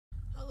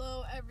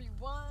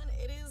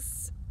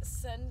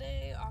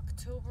Sunday,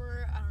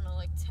 October, I don't know,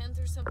 like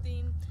 10th or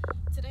something.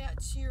 Today at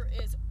Cheer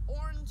is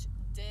Orange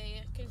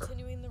Day,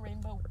 continuing the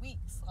rainbow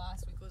weeks.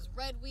 Last week was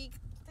Red Week.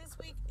 This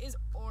week is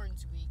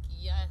Orange Week.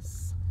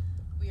 Yes,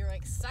 we are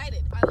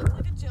excited. I look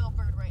like a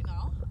jailbird right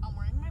now. I'm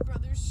wearing my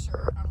brother's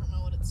shirt. I don't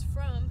know what it's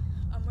from.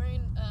 I'm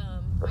wearing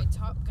my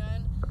Top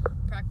Gun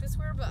practice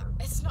wear, but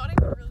it's not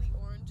even really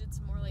orange.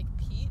 It's more like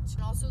peach.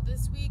 And also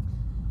this week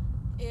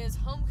is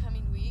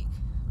homecoming week,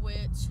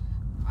 which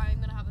I'm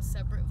gonna have a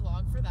separate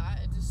vlog for that.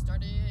 It just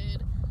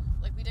started,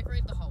 like, we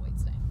decorated the hallway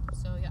today.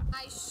 So yeah.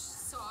 My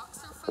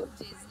socks are from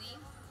Disney.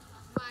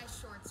 My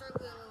shorts are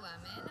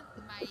Lululemon.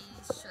 My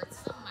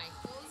shirt's from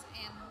Michaels,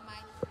 and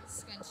my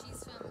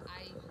scrunchie's from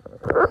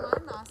My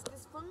mask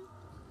is from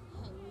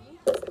Henry.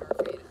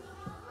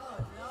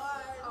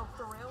 Oh,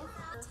 for real?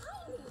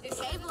 It's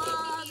hey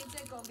vlog. You need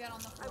to go get on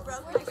the floor. I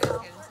broke before you guys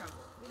myself. get in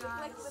trouble. We look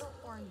like little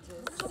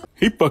oranges.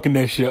 He fucking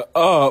that shit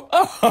up.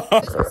 Just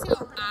to see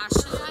how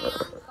ashy I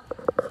am.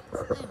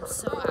 I am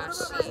so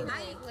ashy.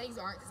 My legs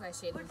aren't because I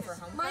shaved them for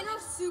homecoming. Mine are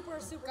super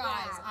Guys,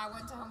 bad. I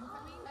went to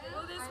homecoming.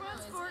 Well, this I know,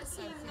 one's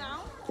isn't it 14 so now.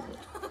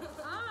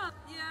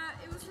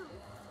 Yeah, it was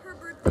her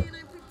birthday, and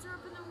I picked her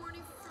up in the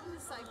morning from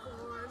the cycle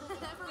ward.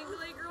 Pink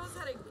Lake Girls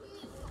had a...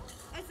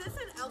 Is this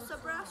an Elsa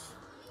brush?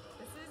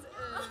 This is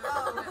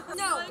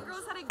No. Pink Lake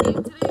Girls had a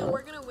game today, and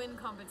we're gonna win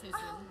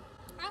competition.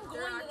 I'm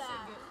They're going to actually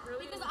that. good.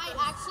 Really? Because I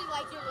actually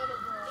like your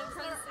little girl.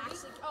 They're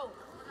actually... Oh,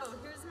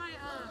 here's my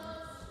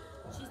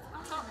she's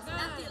Top Gun.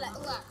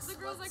 The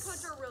girls I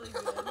coach are really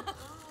good.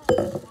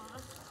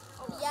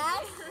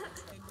 Yes?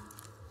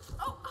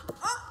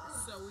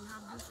 So we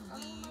have this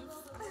weave,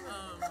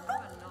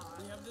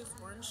 we have this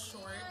orange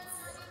shorts,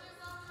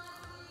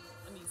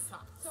 and these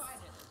socks.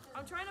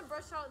 I'm trying to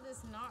brush out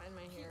this knot in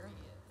my hair.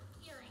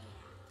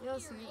 Yo,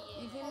 see,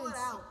 you can pull it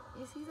out.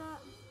 You see that?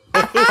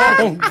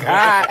 Oh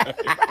God!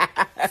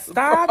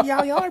 Stop,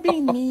 y'all are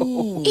being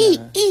mean.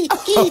 Dude,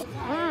 I'll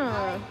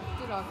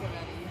get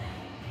ready.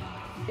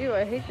 Ew,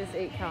 I hate this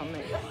 8-count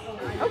mix.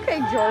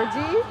 Okay,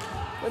 Georgie,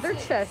 with her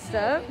chest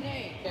up.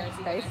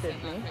 Hey,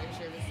 Sydney.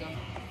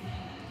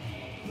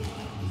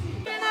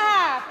 15.5.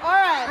 All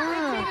right.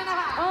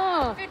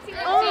 15.5.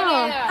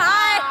 15.5.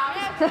 Hi.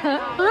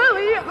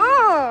 Really?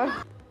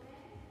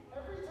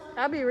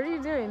 Abby, what are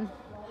you doing?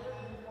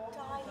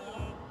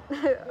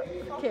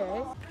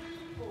 Okay.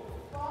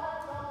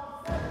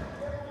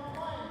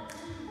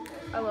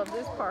 I love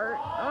this part.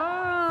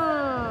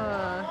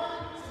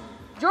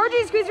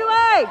 Georgie, squeeze your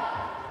leg.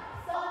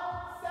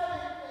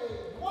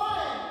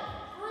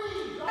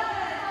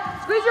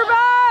 Squeeze your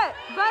butt.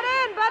 Butt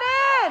in, butt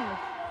in.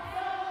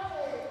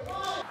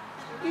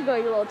 You go,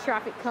 you little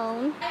traffic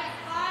cone.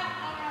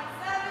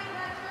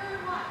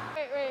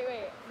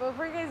 Wait.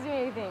 Before you guys do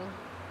anything.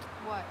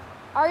 What?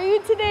 Are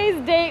you today's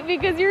date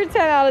because you're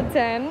 10 out of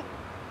 10?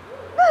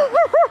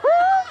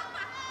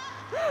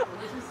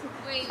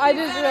 Wait, I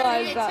just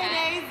realized that.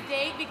 Today's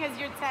date because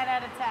you're 10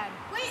 out of 10.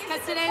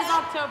 Because today's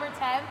October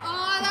 10th.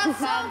 oh, that's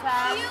so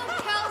cute,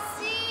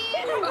 Kelsey.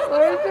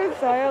 Why does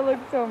Josiah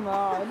look so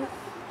mad?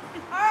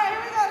 Alright,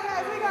 here we go,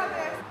 guys. We got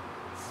this.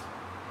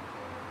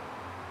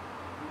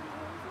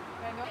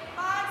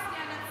 5,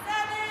 stand up,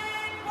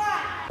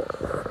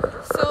 7,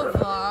 1. So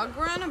vlog,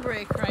 we're on a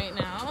break right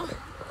now.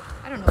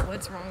 I don't know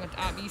what's wrong with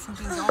Abby.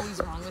 Something's always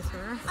wrong with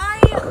her. I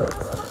was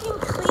fucking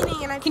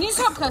cleaning and I... Can you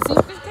stop cussing?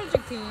 Because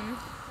you're clean.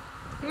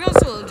 We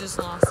also just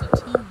lost a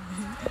team.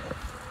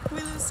 We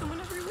lose someone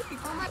every week.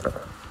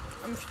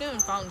 I'm stealing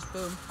Fountain's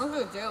boob. I'm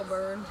a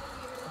jailbird.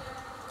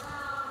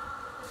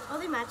 Are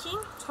they matching?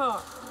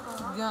 Top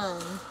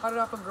Gun. Brought it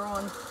up a girl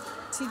on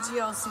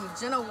TGLC,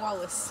 Jenna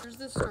Wallace. Here's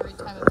the story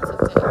time of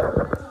today.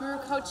 We were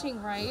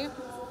coaching, right?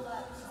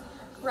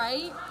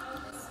 Right?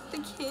 The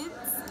kids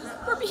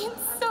were being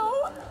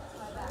so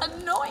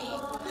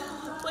annoying.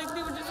 Like,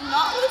 they would just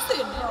not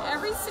listen. And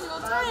every single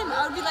time,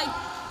 I would be like,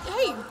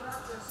 hey,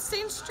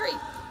 stand straight.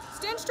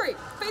 Stand straight.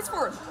 Face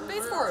forward.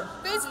 Face forward.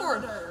 Face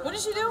forward. What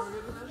did she do?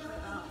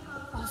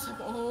 I was like,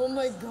 oh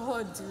my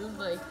God, dude.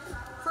 Like,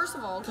 first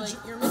of all, like,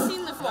 you're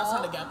missing the That's how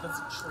fall. to get this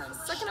trench.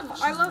 Second of all,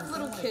 I love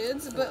little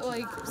kids, but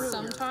like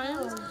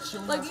sometimes,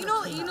 like you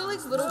know,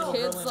 like little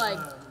kids, like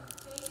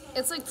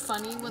it's like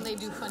funny when they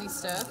do funny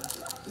stuff,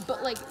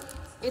 but like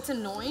it's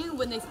annoying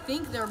when they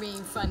think they're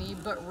being funny,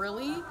 but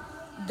really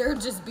they're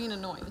just being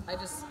annoying. I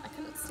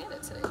couldn't stand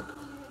it today.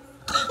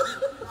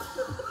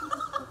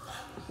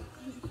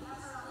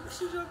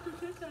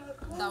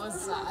 That was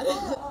sad.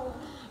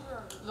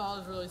 That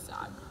was really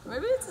sad.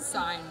 Maybe it's a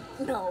sign.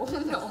 No.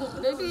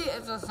 Maybe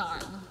it's a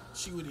sign.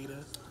 She would eat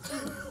it.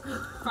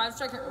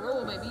 5-second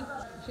rule, baby.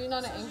 She's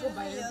not an ankle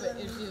biter, but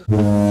if you...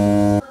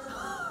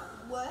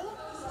 What?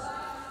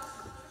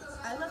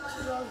 I left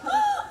you all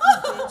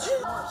bitch. She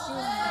was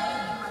right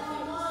in my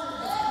face.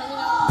 It's coming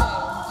out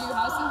big. Do you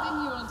have something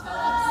you want to tell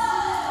us?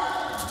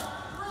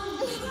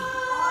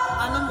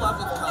 I'm in love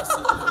with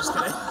Kelsey. I'm just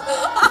kidding.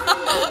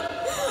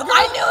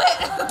 I knew it!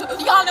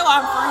 Y'all know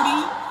I'm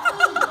fruity.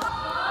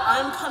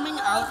 I'm coming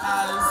out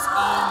as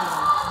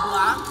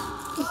black.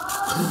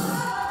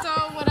 So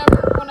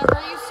whenever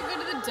I used to go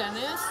to the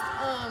dentist,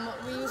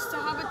 we used to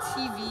have a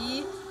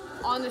TV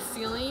on the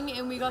ceiling,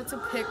 and we got to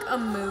pick a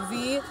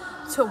movie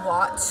to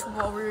watch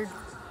while we were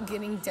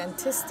getting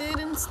dentisted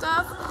and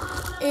stuff.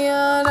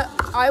 And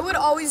I would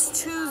always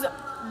choose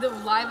the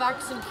live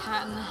action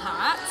Cat in the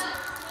Hat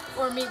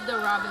or Meet the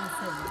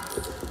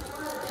Robinsons.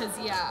 Cause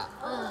yeah.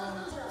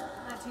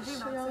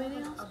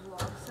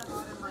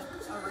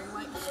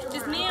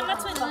 Just me and my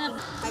twin lamp.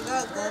 I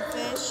got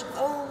goldfish.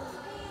 Oh.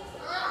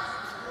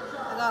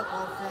 I got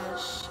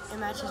goldfish. It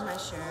matches my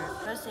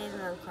shirt. Just is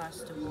an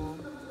Uncrustable.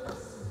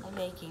 I'm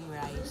making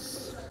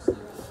rice.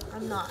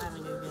 I'm not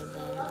having a good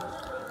day,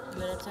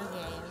 but it's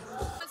okay.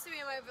 Wants to be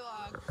in my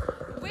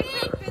vlog.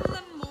 Wake up in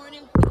the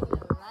morning, feeling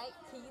like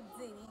P.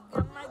 Diddy.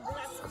 Got my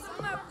glasses,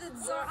 I'm out the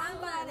door. I'm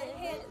about to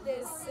hit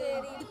this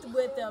city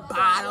with a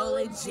bottle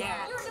of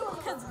Jack.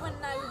 Cause when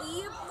I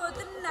leave for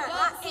the night,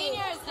 I ain't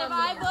Seniors, if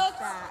coming back.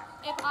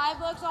 I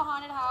booked a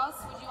haunted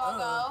house, would you all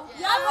go?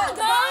 Yeah, I'm gonna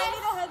go. I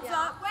need a heads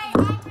up. Wait,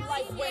 I'm really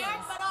Like,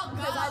 scared, but I'll go.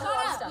 Because I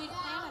love stuff. We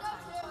plan a time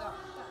to go.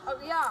 Oh,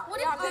 yeah.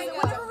 Because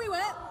whenever we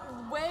went,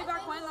 way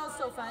back when, that was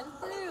so fun.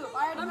 I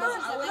already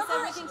messaged them. They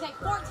said we can take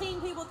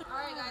 14 people through. All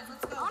right, guys,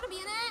 let's go. I want to be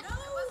in it. No,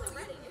 I wasn't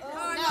ready.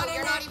 No,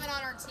 you're not even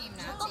on our team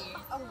now, T.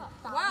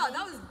 Wow,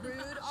 that was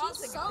rude. I'll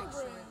take a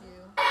picture with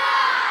you.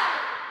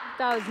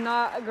 That was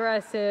not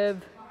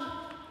aggressive.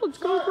 Let's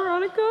go,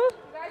 Veronica. You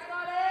guys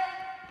got it?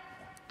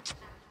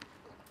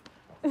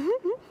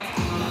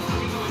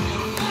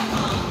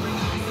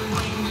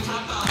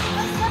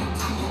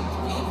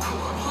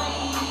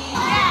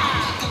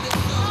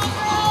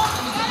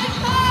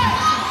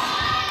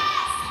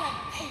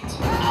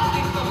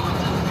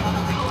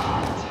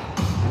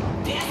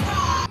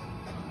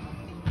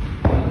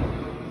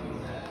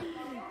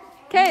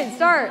 Okay,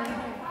 start.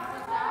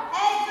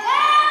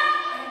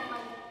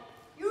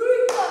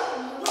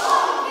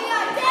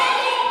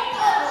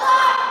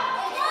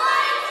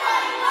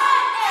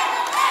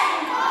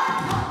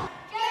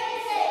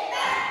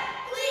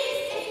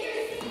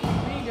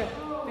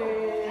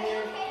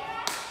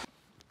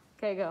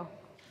 Okay, go.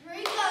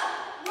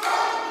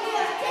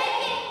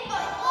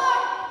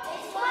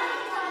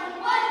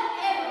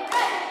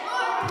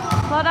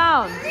 Slow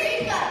down.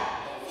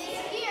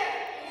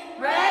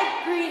 Red,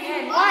 green,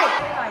 and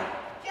white.